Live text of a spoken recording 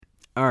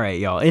All right,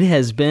 y'all. It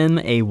has been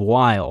a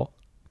while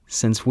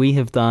since we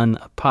have done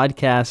a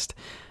podcast.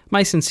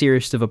 My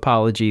sincerest of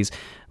apologies.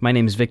 My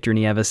name is Victor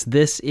Nieves.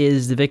 This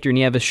is the Victor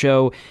Nieves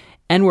Show,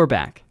 and we're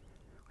back.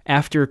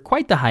 After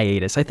quite the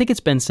hiatus, I think it's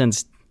been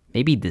since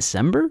maybe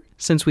December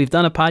since we've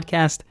done a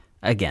podcast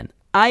again.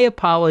 I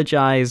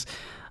apologize,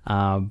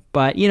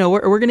 but,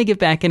 we're going to get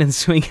back into the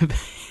swing of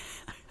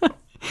it.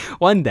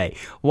 One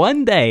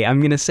day, I'm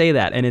going to say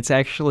that, and it's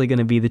actually going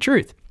to be the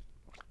truth.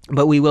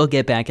 But we will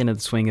get back into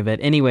the swing of it.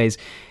 Anyways,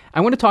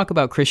 I want to talk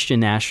about Christian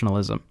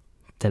nationalism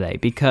today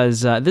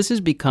because this has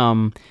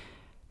become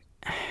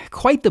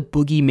quite the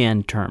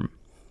boogeyman term.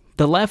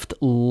 The left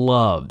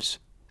loves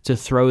to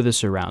throw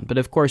this around. But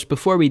of course,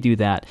 before we do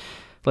that,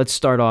 let's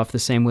start off the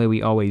same way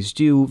we always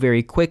do.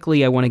 Very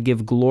quickly, I want to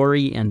give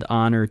glory and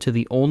honor to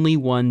the only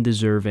one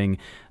deserving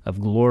of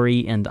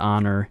glory and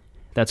honor.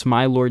 That's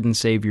my Lord and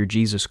Savior,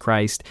 Jesus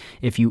Christ.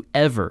 If you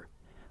ever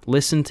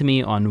listen to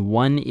me on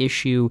one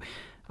issue,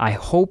 I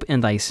hope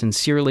and I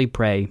sincerely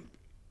pray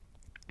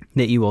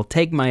that you will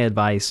take my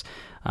advice,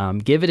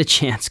 give it a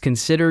chance,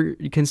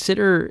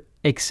 consider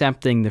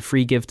accepting the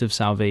free gift of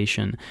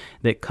salvation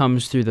that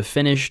comes through the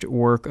finished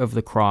work of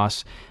the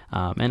cross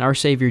and our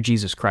Savior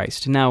Jesus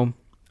Christ. Now,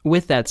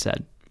 with that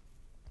said,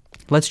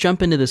 let's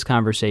jump into this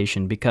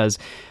conversation because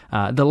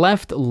the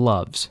left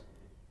loves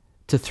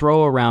to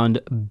throw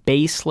around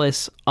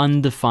baseless,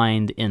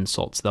 undefined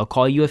insults. They'll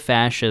call you a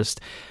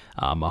fascist,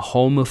 a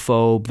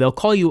homophobe. They'll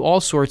call you all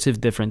sorts of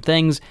different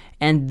things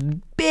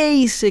and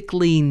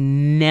basically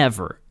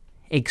never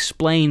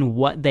explain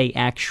what they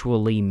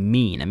actually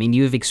mean. I mean,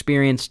 you've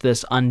experienced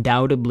this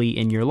undoubtedly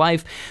in your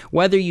life,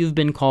 whether you've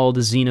been called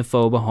a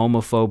xenophobe, a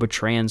homophobe, a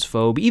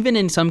transphobe. Even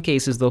in some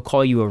cases, they'll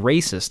call you a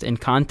racist in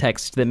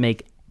contexts that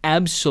make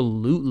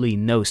absolutely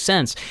no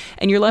sense.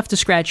 And you're left to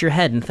scratch your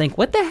head and think,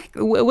 what the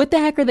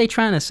heck are they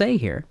trying to say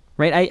here?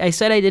 Right? I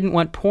said I didn't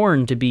want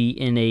porn to be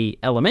in a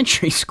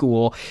elementary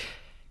school,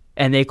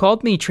 and they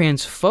called me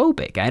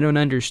transphobic. I don't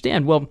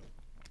understand. Well,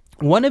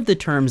 one of the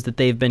terms that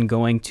they've been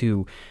going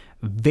to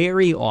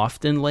very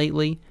often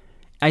lately,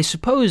 I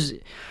suppose,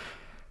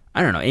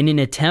 I don't know, in an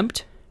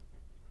attempt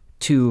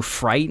to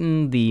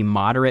frighten the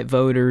moderate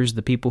voters,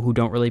 the people who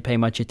don't really pay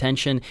much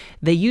attention,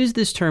 they use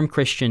this term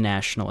Christian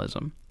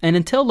nationalism. And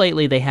until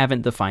lately, they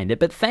haven't defined it.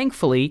 But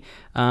thankfully,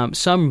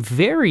 some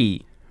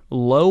very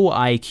low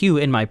IQ,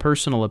 in my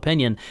personal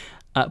opinion,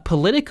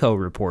 Politico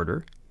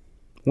reporter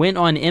went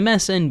on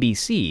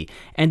MSNBC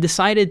and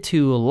decided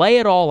to lay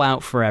it all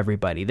out for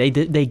everybody.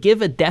 They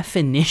give a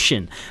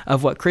definition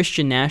of what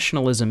Christian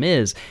nationalism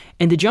is,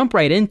 and to jump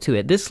right into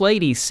it, this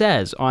lady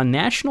says on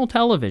national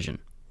television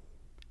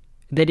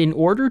that in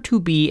order to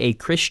be a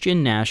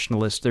Christian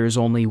nationalist, there is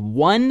only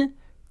one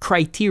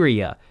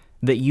criteria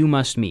that you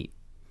must meet,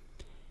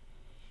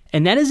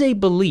 and that is a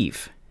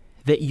belief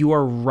that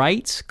your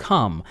rights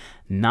come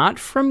not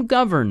from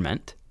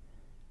government,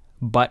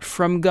 but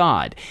from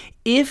God.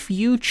 If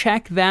you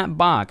check that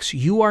box,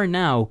 you are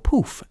now,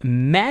 poof,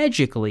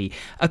 magically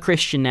a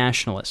Christian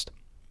nationalist.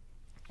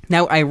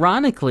 Now,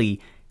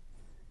 ironically,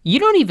 you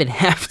don't even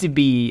have to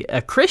be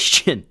a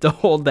Christian to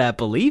hold that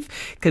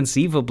belief.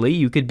 Conceivably,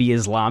 you could be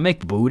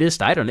Islamic,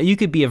 Buddhist, I don't know. You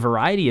could be a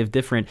variety of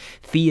different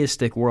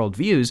theistic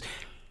worldviews.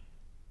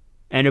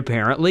 And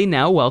apparently,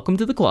 now, welcome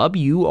to the club,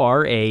 you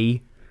are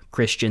a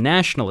Christian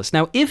nationalist.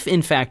 Now, if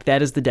in fact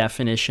that is the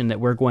definition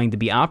that we're going to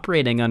be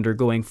operating under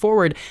going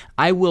forward,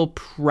 I will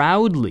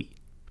proudly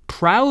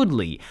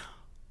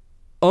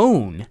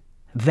own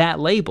that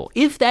label.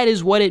 If that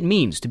is what it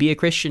means to be a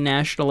Christian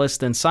nationalist,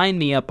 then sign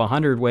me up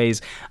 100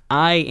 ways.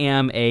 I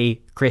am a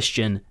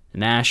Christian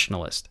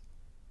nationalist.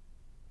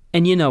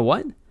 And you know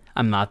what?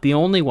 I'm not the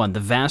only one.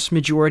 The vast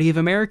majority of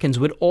Americans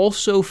would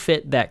also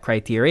fit that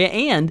criteria,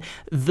 and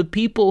the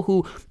people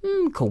who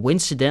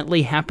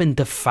coincidentally happened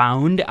to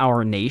found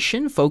our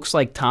nation, folks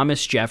like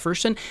Thomas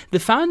Jefferson, the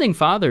founding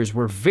fathers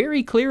were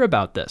very clear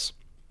about this.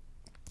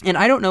 And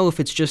I don't know if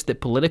it's just that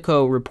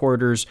Politico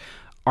reporters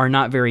are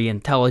not very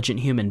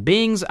intelligent human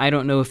beings. I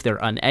don't know if they're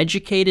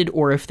uneducated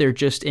or if they're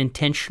just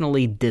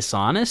intentionally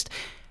dishonest.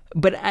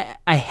 But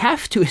I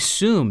have to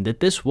assume that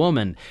this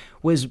woman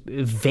was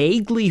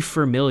vaguely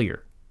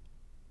familiar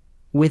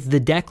with the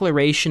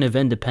Declaration of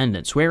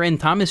Independence, wherein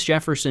Thomas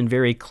Jefferson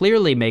very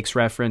clearly makes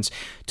reference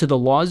to the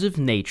laws of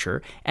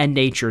nature and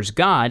nature's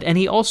God, and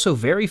he also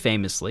very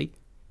famously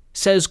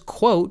says,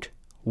 quote,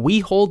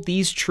 "We hold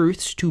these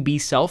truths to be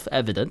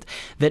self-evident,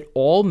 that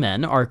all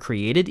men are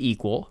created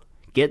equal,"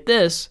 get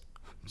this,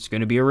 it's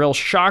going to be a real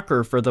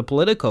shocker for the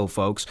Politico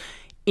folks,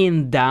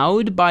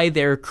 "endowed by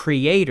their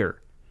Creator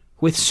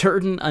with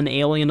certain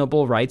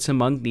unalienable rights.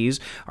 Among these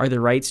are the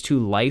rights to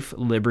life,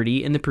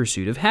 liberty, and the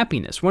pursuit of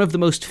happiness." One of the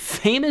most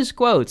famous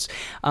quotes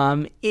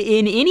in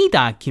any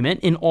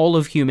document in all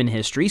of human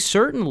history,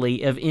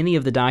 certainly of any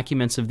of the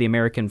documents of the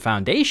American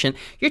Foundation.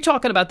 You're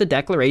talking about the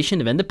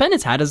Declaration of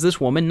Independence. How does this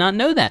woman not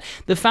know that?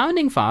 The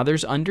Founding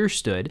Fathers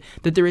understood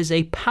that there is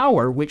a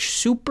power which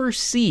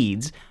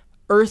supersedes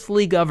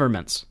earthly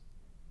governments.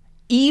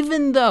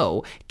 Even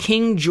though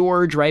King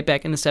George, right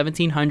back in the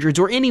 1700s,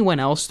 or anyone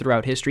else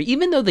throughout history,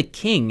 even though the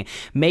king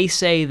may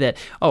say that,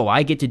 oh,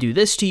 I get to do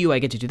this to you, I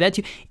get to do that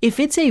to you, if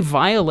it's a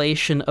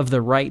violation of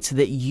the rights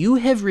that you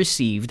have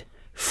received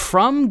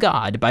from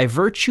God by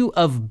virtue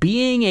of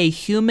being a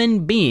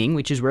human being,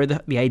 which is where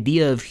the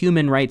idea of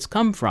human rights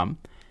come from,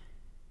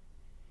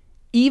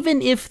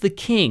 even if the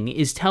king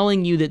is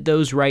telling you that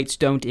those rights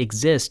don't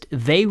exist,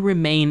 they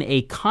remain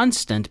a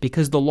constant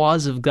because the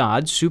laws of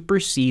God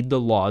supersede the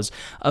laws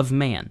of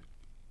man.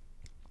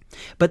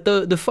 But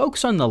the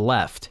folks on the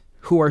left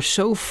who are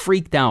so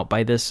freaked out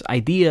by this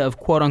idea of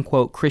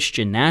quote-unquote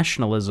Christian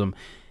nationalism,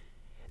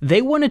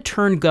 they want to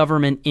turn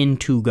government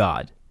into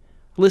God.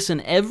 Listen,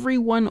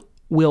 everyone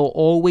will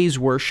always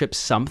worship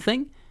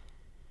something.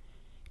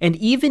 And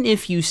even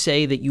if you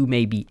say that you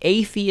may be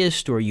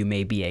atheist or you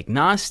may be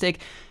agnostic,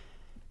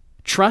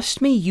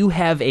 trust me, you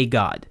have a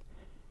God.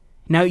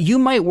 Now, you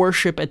might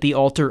worship at the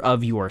altar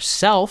of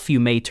yourself,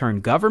 you may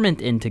turn government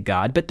into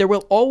God, but there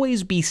will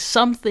always be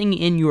something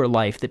in your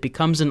life that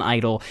becomes an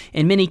idol.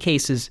 In many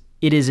cases,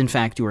 it is in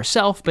fact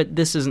yourself, but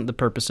this isn't the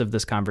purpose of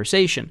this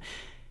conversation.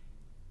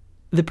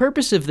 The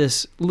purpose of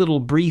this little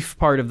brief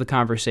part of the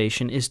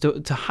conversation is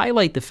to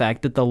highlight the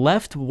fact that the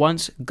left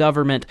wants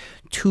government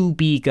to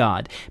be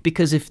God.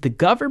 Because if the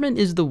government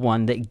is the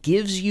one that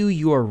gives you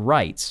your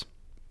rights,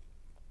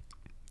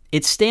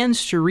 it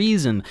stands to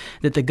reason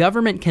that the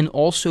government can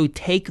also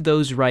take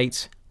those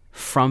rights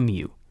from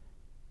you.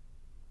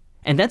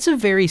 And that's a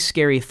very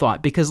scary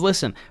thought because,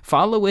 listen,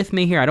 follow with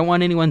me here. I don't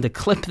want anyone to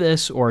clip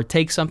this or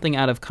take something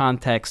out of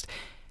context.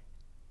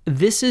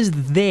 This is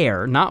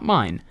their, not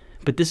mine,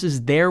 but this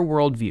is their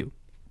worldview.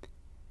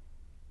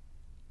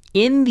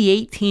 In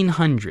the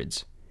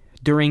 1800s,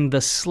 during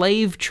the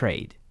slave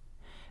trade,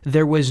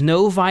 there was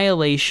no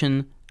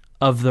violation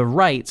of the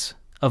rights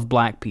of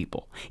black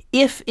people.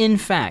 If, in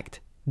fact,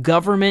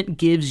 government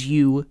gives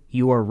you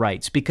your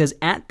rights, because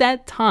at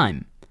that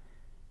time,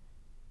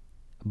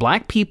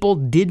 black people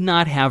did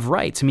not have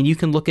rights. I mean, you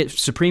can look at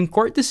Supreme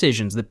Court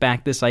decisions that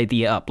back this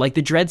idea up, like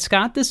the Dred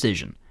Scott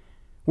decision,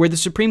 where the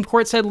Supreme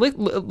Court said,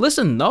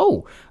 listen,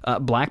 no,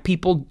 black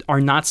people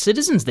are not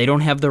citizens. They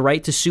don't have the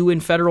right to sue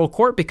in federal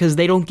court because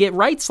they don't get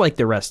rights like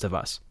the rest of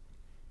us.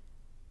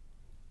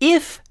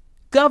 If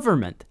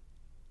government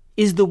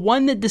is the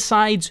one that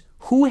decides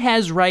who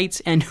has rights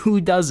and who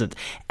doesn't,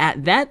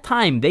 at that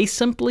time, they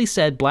simply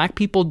said black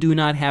people do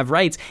not have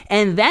rights,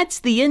 and that's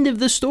the end of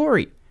the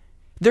story.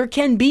 There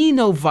can be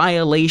no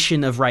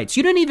violation of rights.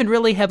 You don't even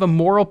really have a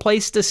moral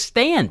place to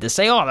stand to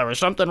say, oh, there was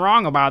something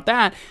wrong about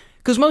that.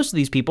 Because most of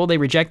these people, they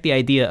reject the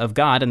idea of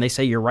God and they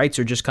say your rights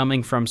are just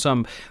coming from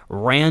some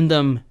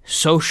random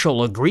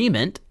social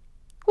agreement.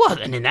 Well,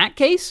 and in that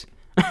case,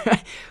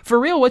 for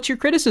real, what's your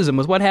criticism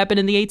with what happened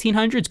in the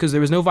 1800s? Because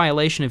there was no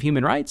violation of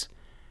human rights.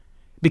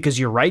 Because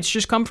your rights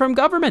just come from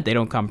government. They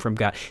don't come from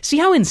God. See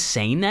how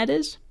insane that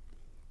is?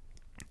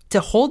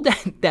 To hold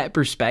that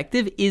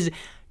perspective is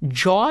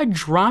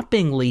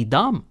jaw-droppingly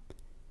dumb.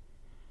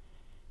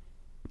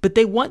 But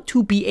they want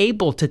to be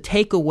able to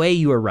take away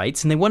your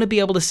rights, and they want to be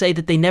able to say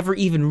that they never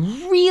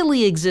even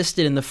really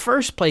existed in the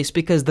first place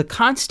because the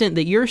constant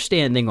that you're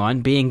standing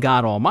on, being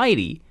God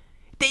Almighty,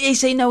 they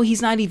say, no,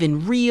 he's not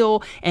even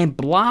real, and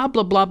blah,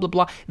 blah, blah, blah,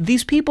 blah.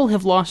 These people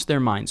have lost their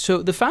minds.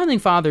 So the Founding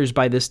Fathers,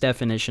 by this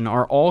definition,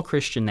 are all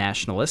Christian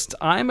nationalists.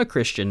 I'm a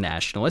Christian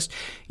nationalist.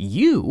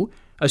 You,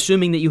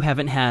 assuming that you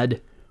haven't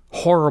had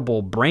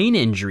horrible brain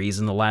injuries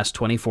in the last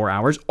 24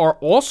 hours, are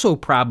also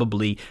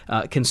probably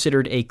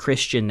considered a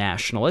Christian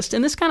nationalist.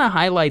 And this kind of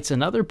highlights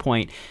another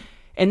point,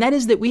 and that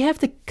is that we have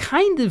to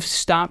kind of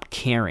stop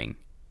caring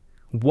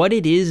what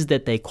it is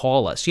that they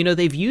call us. You know,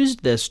 they've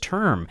used this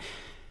term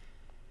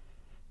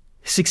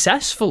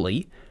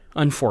successfully,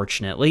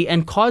 unfortunately,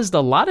 and caused a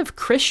lot of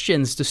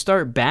Christians to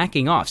start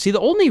backing off. See, the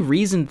only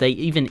reason they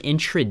even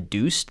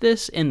introduced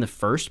this in the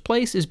first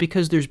place is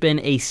because there's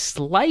been a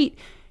slight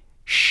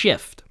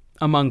shift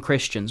among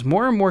Christians.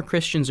 More and more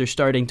Christians are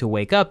starting to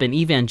wake up, and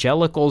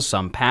evangelicals,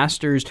 some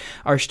pastors,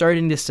 are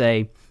starting to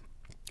say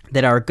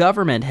that our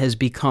government has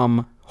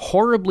become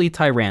horribly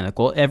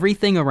tyrannical.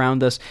 Everything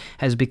around us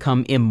has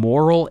become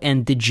immoral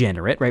and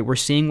degenerate, right? We're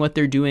seeing what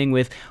they're doing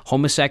with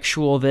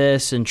homosexual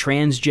this and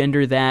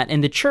transgender that,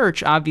 and the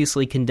church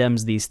obviously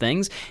condemns these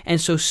things. And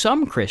so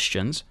some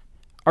Christians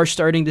are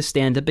starting to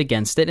stand up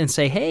against it and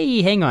say,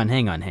 hey, hang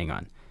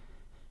on.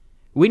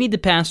 We need to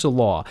pass a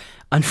law.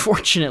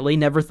 Unfortunately,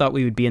 never thought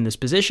we would be in this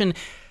position,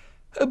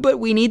 but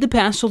we need to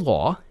pass a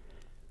law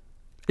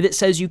that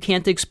says you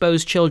can't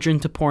expose children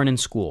to porn in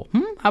school.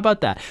 How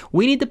about that?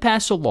 We need to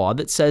pass a law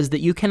that says that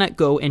you cannot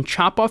go and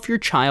chop off your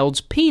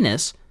child's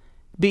penis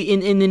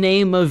in the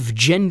name of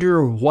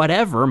gender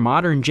whatever,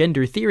 modern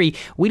gender theory.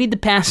 We need to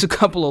pass a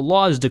couple of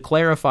laws to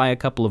clarify a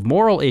couple of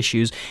moral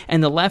issues,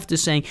 and the left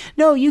is saying,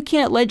 no, you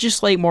can't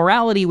legislate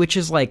morality, which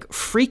is like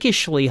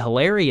freakishly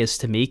hilarious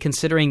to me,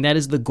 considering that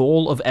is the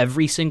goal of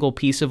every single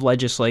piece of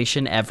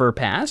legislation ever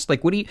passed.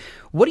 Like, what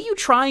are you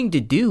trying to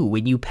do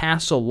when you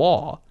pass a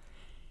law?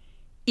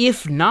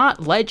 If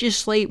not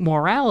legislate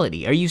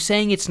morality, are you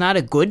saying it's not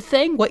a good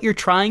thing, what you're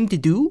trying to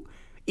do?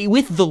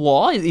 with the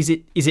law? Is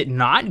it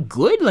not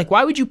good? Like,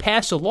 why would you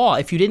pass a law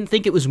if you didn't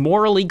think it was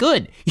morally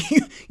good?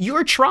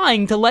 You're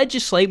trying to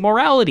legislate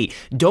morality.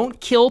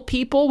 Don't kill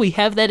people. We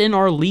have that in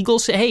our legal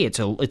say, hey, it's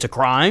a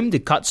crime to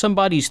cut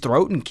somebody's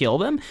throat and kill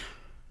them.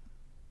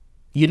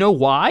 You know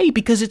why?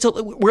 Because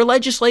we're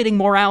legislating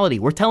morality.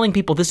 We're telling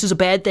people this is a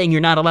bad thing.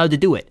 You're not allowed to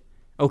do it.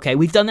 Okay,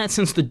 we've done that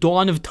since the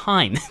dawn of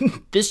time.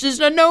 This is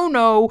a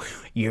no-no.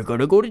 You're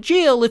going to go to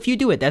jail if you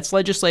do it. That's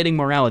legislating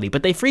morality.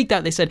 But they freaked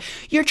out. They said,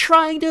 you're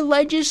trying to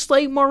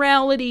legislate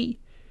morality.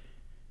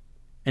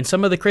 And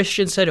some of the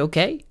Christians said,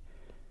 okay.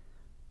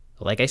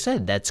 Like I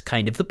said, that's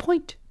kind of the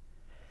point.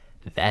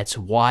 That's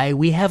why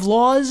we have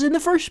laws in the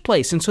first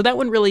place. And so that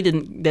one really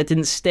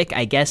didn't stick,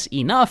 I guess,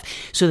 enough.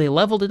 So they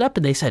leveled it up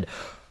and they said,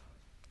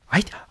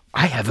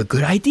 I have a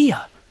good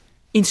idea.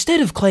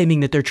 Instead of claiming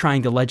that they're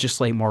trying to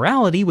legislate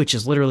morality, which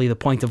is literally the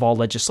point of all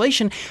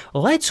legislation,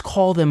 let's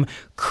call them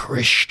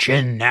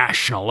Christian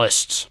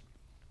nationalists.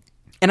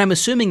 And I'm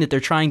assuming that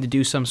they're trying to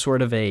do some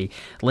sort of a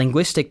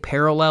linguistic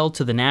parallel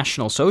to the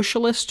National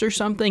Socialists or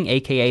something,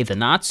 aka the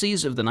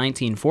Nazis of the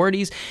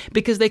 1940s,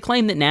 because they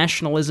claim that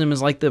nationalism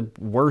is like the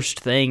worst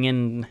thing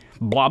and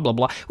blah, blah,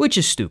 blah, which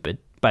is stupid,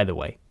 by the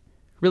way.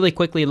 Really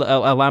quickly,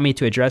 allow me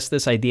to address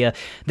this idea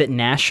that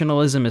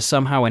nationalism is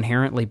somehow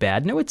inherently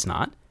bad. No, it's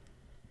not.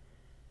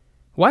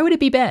 Why would it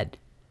be bad?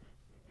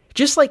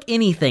 Just like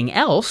anything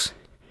else,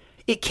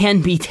 it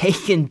can be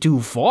taken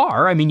too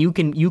far. I mean, you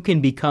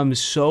can become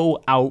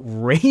so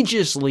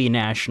outrageously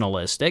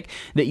nationalistic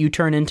that you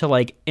turn into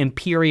like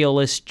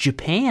imperialist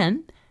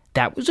Japan.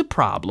 That was a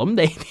problem.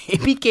 They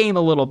became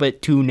a little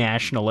bit too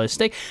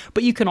nationalistic,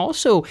 but you can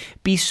also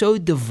be so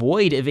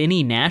devoid of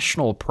any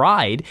national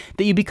pride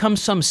that you become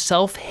some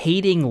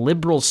self-hating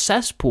liberal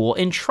cesspool,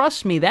 and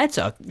trust me, that's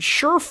a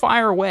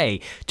surefire way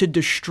to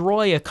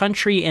destroy a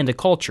country and a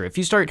culture. If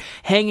you start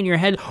hanging your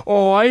head,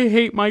 oh, I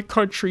hate my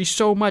country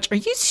so much. Are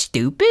you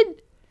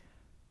stupid?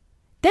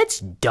 That's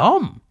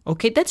dumb,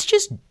 okay? That's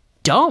just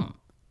dumb.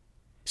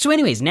 So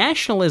anyways,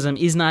 nationalism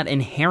is not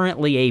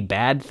inherently a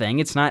bad thing.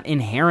 It's not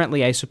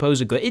inherently, I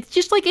suppose, a good. It's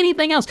just like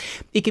anything else.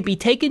 It can be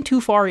taken too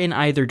far in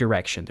either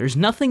direction. There's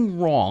nothing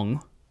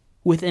wrong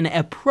with an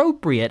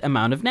appropriate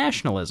amount of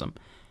nationalism.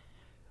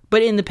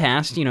 But in the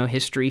past,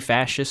 history,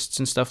 fascists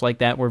and stuff like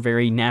that were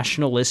very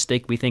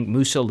nationalistic. We think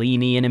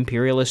Mussolini and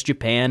imperialist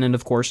Japan and,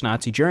 of course,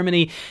 Nazi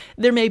Germany.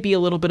 There may be a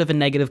little bit of a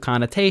negative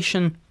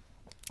connotation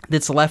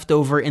that's left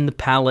over in the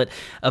palate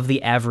of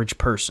the average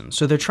person.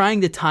 So they're trying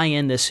to tie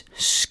in this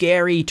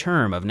scary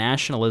term of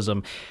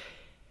nationalism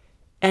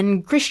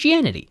and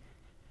Christianity,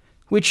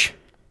 which,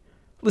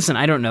 listen,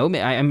 I don't know.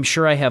 I'm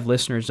sure I have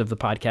listeners of the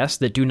podcast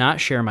that do not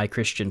share my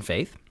Christian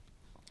faith,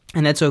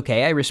 and that's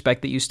okay. I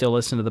respect that you still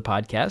listen to the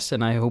podcast,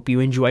 and I hope you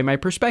enjoy my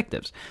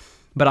perspectives.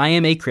 But I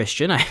am a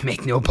Christian. I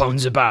make no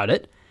bones about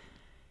it.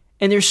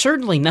 And there's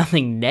certainly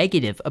nothing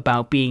negative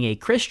about being a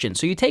Christian.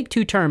 So you take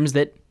two terms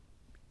that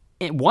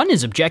one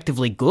is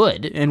objectively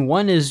good, and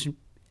one is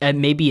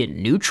maybe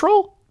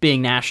neutral,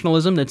 being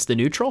nationalism, that's the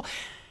neutral.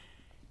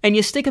 And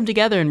you stick them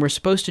together, and we're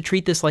supposed to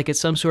treat this like it's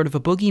some sort of a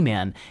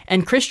boogeyman.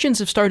 And Christians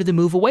have started to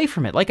move away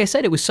from it. Like I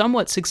said, it was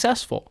somewhat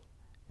successful.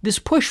 This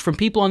push from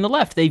people on the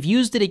left, they've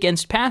used it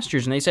against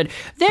pastors, and they said,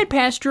 that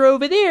pastor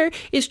over there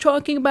is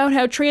talking about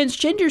how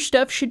transgender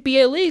stuff should be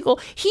illegal.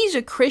 He's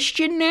a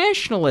Christian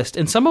nationalist.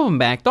 And some of them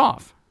backed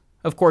off.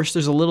 Of course,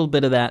 there's a little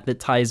bit of that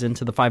ties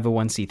into the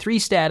 501c3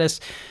 status,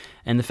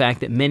 and the fact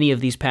that many of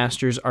these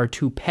pastors are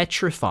too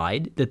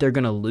petrified that they're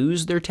going to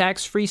lose their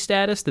tax-free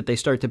status, that they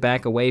start to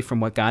back away from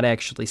what God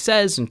actually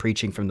says and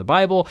preaching from the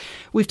Bible.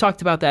 We've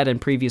talked about that in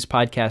previous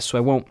podcasts, so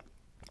I won't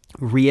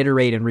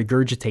reiterate and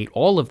regurgitate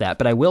all of that,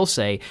 but I will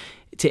say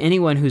to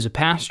anyone who's a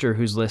pastor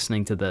who's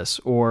listening to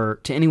this, or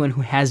to anyone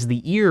who has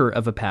the ear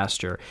of a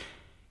pastor,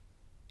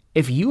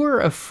 if you are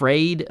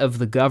afraid of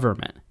the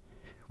government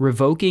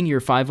revoking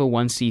your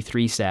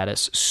 501c3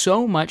 status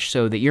so much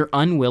so that you're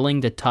unwilling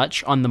to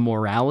touch on the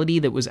morality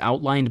that was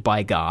outlined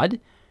by God,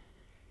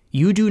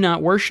 you do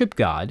not worship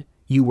God,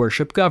 you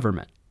worship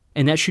government.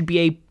 And that should be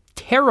a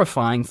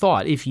terrifying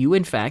thought if you,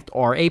 in fact,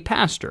 are a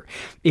pastor.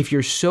 If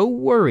you're so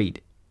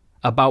worried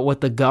about what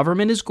the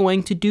government is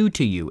going to do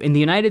to you in the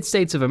United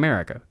States of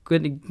America,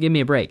 give me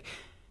a break,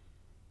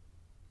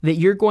 that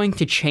you're going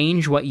to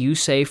change what you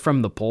say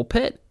from the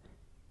pulpit,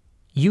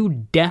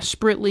 you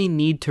desperately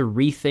need to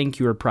rethink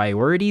your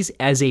priorities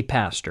as a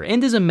pastor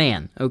and as a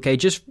man, okay?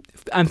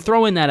 I'm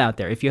throwing that out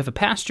there. If you have a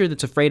pastor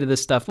that's afraid of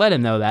this stuff, let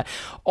him know that.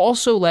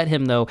 Also let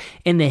him know,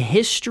 in the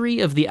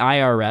history of the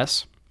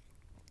IRS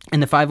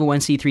and the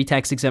 501c3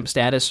 tax-exempt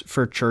status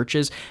for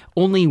churches,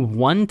 only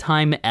one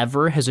time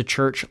ever has a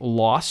church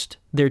lost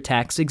their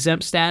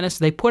tax-exempt status.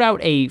 They put out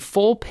a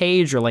full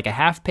page or like a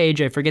half page,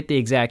 I forget the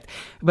exact,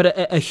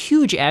 but a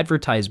huge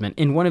advertisement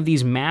in one of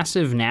these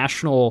massive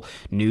national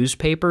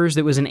newspapers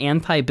that was an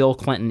anti-Bill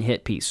Clinton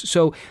hit piece.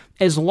 So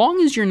as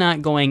long as you're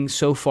not going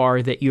so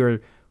far that you're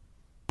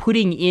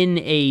putting in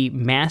a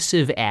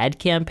massive ad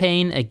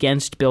campaign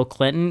against Bill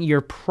Clinton,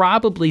 you're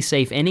probably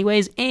safe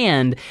anyways,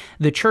 and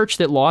the church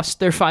that lost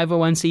their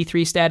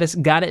 501c3 status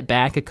got it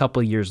back a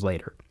couple years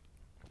later.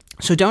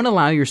 So don't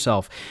allow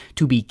yourself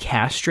to be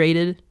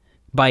castrated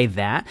by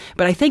that.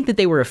 But I think that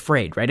they were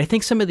afraid, right? I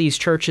think some of these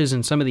churches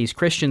and some of these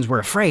Christians were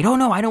afraid. Oh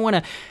no, I don't want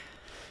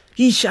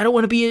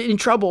to be in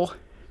trouble.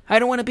 I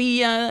don't want to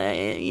be,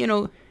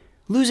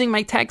 losing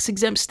my tax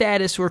exempt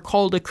status or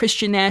called a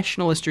Christian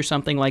nationalist or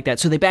something like that.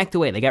 So they backed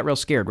away. They got real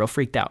scared, real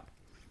freaked out.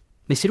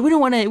 They said, we don't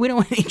want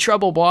any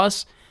trouble,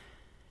 boss.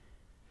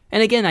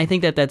 And again, I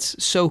think that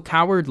that's so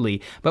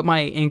cowardly. But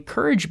my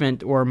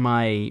encouragement or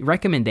my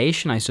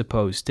recommendation, I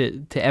suppose,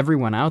 to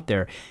everyone out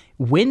there,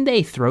 when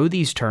they throw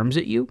these terms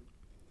at you,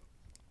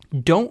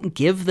 don't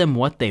give them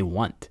what they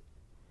want.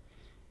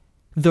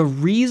 The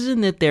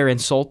reason that they're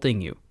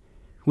insulting you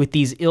with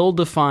these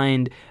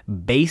ill-defined,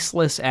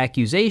 baseless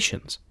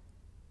accusations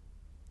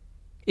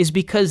is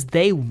because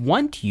they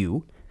want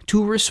you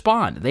to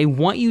respond. They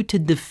want you to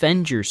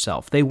defend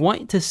yourself. They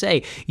want to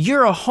say,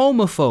 you're a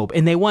homophobe,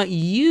 and they want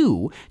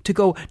you to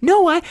go,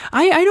 no, I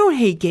don't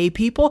hate gay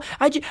people.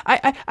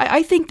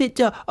 I think that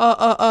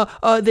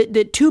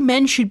that two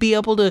men should be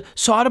able to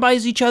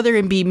sodomize each other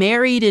and be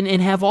married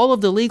and have all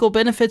of the legal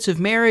benefits of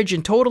marriage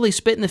and totally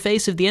spit in the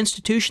face of the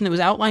institution that was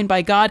outlined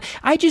by God.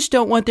 I just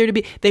don't want there to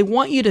be... They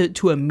want you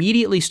to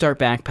immediately start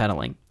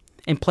backpedaling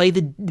and play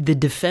the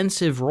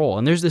defensive role.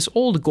 And there's this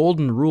old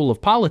golden rule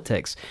of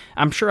politics.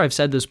 I'm sure I've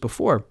said this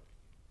before.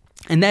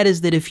 And that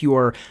is that if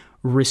you're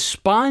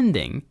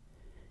responding,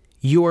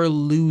 you're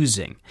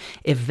losing.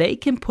 If they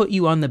can put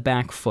you on the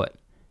back foot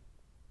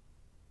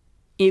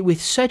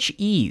with such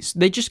ease,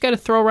 they just got to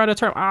throw around a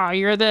term.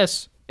 You're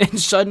this. And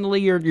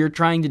suddenly you're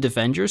trying to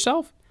defend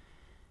yourself.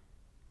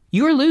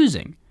 You're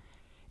losing.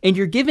 And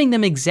you're giving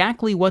them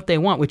exactly what they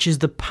want, which is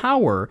the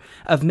power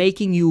of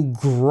making you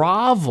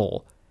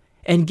grovel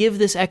and give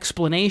this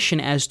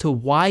explanation as to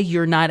why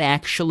you're not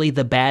actually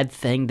the bad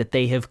thing that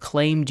they have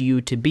claimed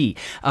you to be.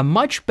 A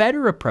much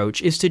better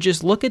approach is to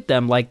just look at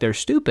them like they're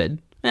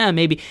stupid.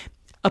 Maybe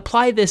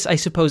apply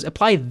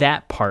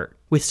that part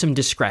with some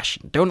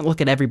discretion. Don't look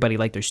at everybody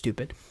like they're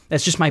stupid.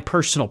 That's just my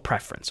personal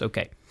preference,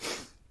 okay?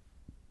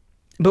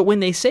 But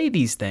when they say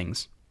these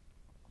things,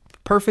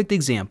 perfect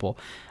example,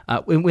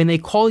 when they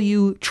call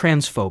you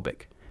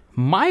transphobic,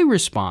 my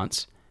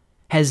response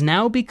has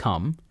now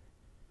become,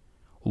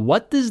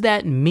 what does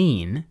that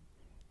mean,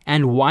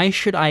 and why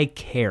should I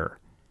care?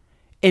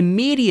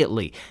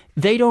 Immediately,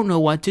 they don't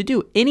know what to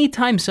do.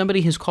 Anytime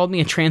somebody has called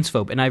me a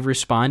transphobe and I've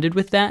responded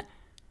with that,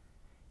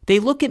 they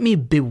look at me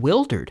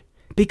bewildered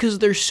because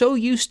they're so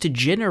used to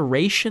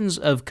generations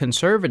of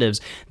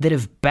conservatives that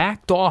have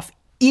backed off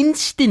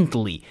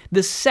instantly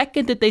the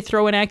second that they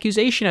throw an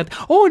accusation at,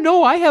 oh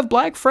no, I have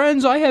black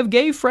friends, I have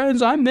gay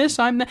friends, I'm this,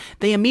 I'm that.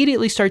 They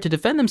immediately start to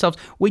defend themselves.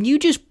 When you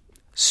just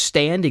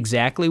stand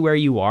exactly where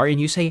you are and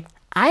you say,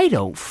 I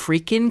don't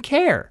freaking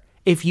care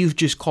if you've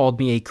just called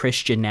me a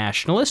Christian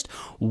nationalist.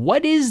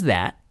 What is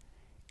that?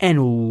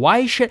 And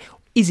why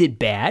is it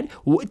bad?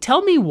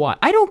 Tell me why.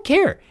 I don't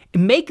care.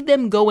 Make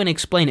them go and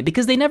explain it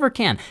because they never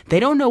can. They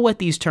don't know what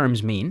these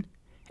terms mean.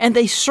 And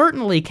they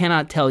certainly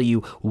cannot tell you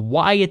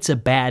why it's a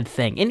bad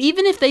thing. And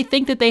even if they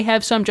think that they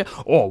have some...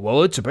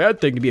 it's a bad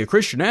thing to be a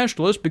Christian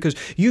nationalist because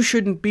you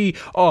shouldn't be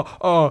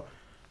a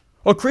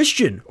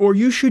Christian or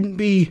you shouldn't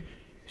be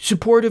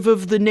supportive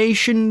of the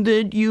nation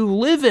that you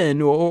live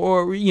in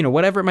or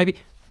whatever it might be.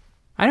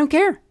 I don't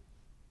care.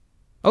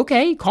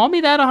 Okay, call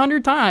me that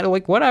 100 times.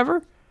 Like,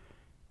 whatever.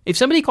 If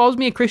somebody calls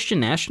me a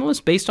Christian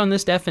nationalist based on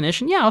this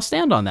definition, yeah, I'll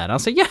stand on that. I'll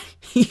say, yeah,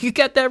 you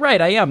got that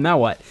right. I am. Now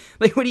what?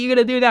 Like, what are you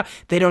going to do now?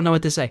 They don't know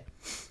what to say.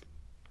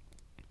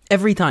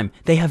 Every time.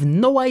 They have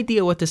no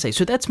idea what to say.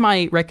 So that's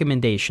my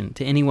recommendation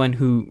to anyone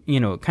who,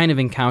 kind of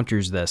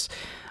encounters this.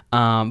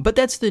 But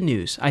that's the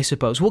news, I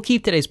suppose. We'll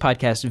keep today's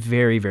podcast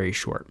very, very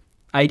short.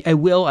 I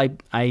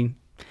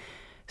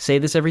say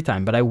this every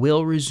time, but I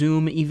will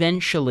resume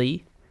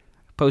eventually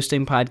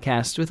posting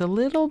podcasts with a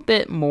little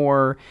bit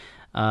more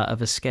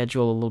of a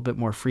schedule, a little bit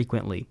more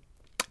frequently.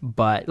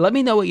 But let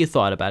me know what you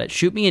thought about it.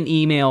 Shoot me an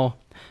email,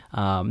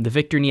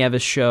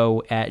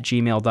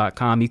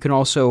 thevictornievisshow@gmail.com. You can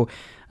also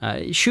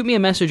shoot me a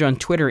message on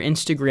Twitter,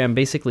 Instagram,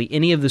 basically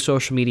any of the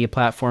social media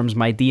platforms.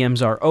 My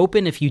DMs are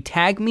open. If you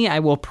tag me, I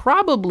will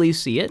probably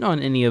see it on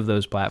any of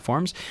those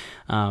platforms.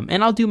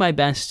 And I'll do my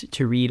best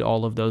to read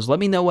all of those. Let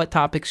me know what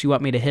topics you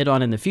want me to hit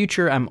on in the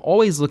future. I'm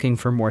always looking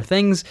for more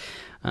things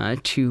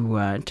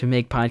to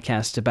make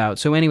podcasts about.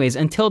 So anyways,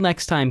 until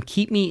next time,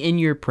 keep me in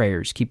your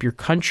prayers. Keep your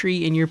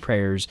country in your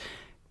prayers.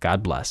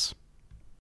 God bless.